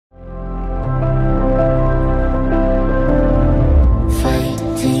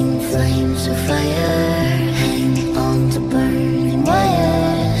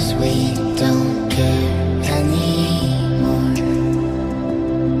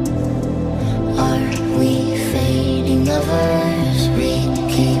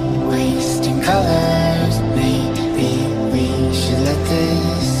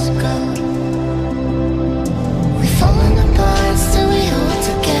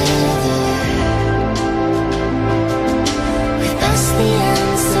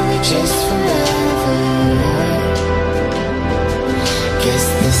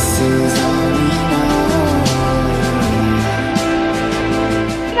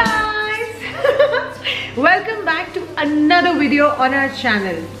another video on our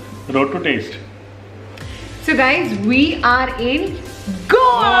channel. Road to Taste. So guys, we are in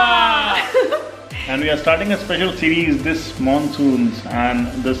Goa! And we are starting a special series this monsoons,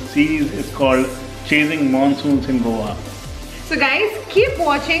 and the series is called Chasing Monsoons in Goa. So guys, keep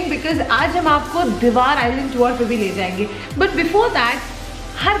watching because आज हम आपको दिवार island tour पे भी ले जाएंगे. But before that,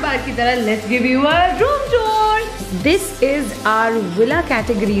 हर बार की तरह let's give you a room tour. This is our villa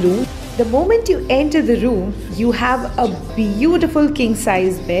category room. The moment you enter the room, you have a beautiful king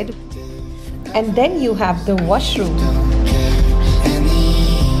size bed, and then you have the washroom.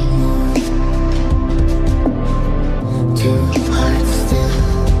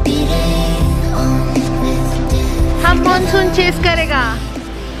 हम monsoon chase करेगा.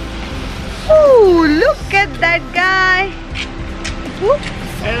 Ooh, look at that guy. Ooh.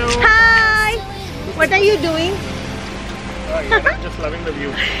 Hello. Hi. What are you doing? I'm just loving the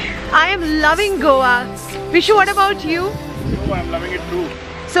view. I am loving Goa. Vishu, what about you? Oh, I'm loving it too.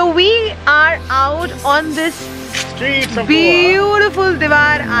 So we are out on this Streets of beautiful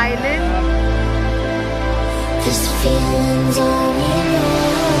Divar Island. These feelings are real.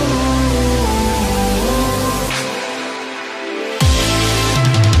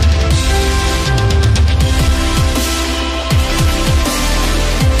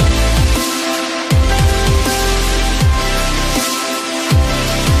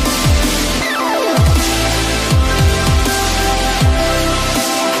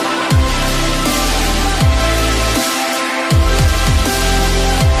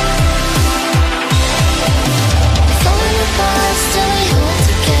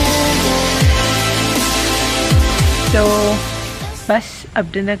 तो बस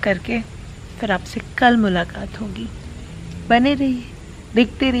अब dinner करके फिर आपसे कल मुलाकात होगी. बने रहिए,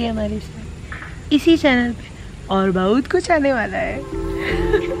 देखते रहिए हमारे साथ इसी चैनल पे, और बहुत कुछ आने वाला है.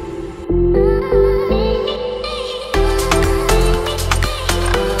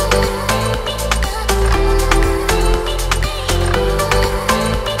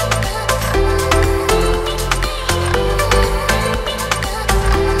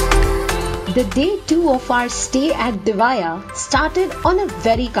 The day 2 of our stay at Devaaya started on a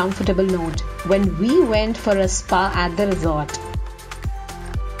very comfortable note when we went for a spa at the resort.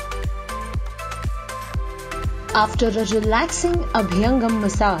 After a relaxing Abhyangam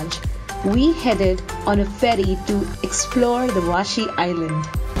massage, we headed on a ferry to explore the Vashi Island.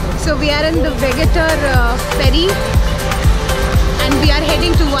 So we are in the Vegator ferry and we are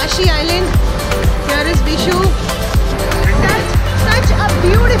heading to Vashi Island. Here is Vishu. Such a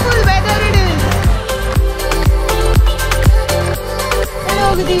beautiful weather it is. Hello,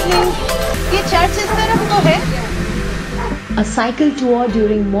 good evening. ये church इस तरफ तो है. A cycle tour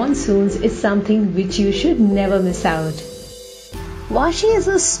during monsoons is something which you should never miss out. Vashi is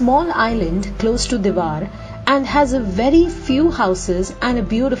a small island close to Divar and has a very few houses and a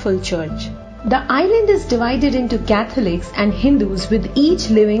beautiful church. The island is divided into Catholics and Hindus, with each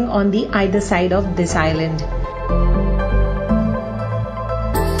living on the either side of this island.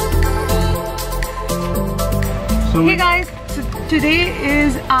 Hey guys, so today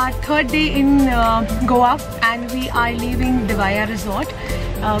is our third day in Goa and we are leaving Devaaya resort.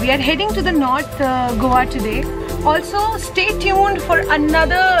 We are heading to the North Goa today. Also stay tuned for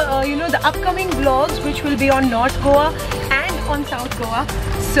another the upcoming vlogs which will be on North Goa and on South Goa.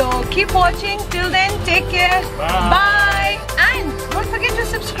 So keep watching. Till then, take care. Bye. And don't forget to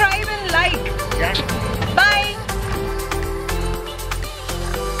subscribe and like. Yeah.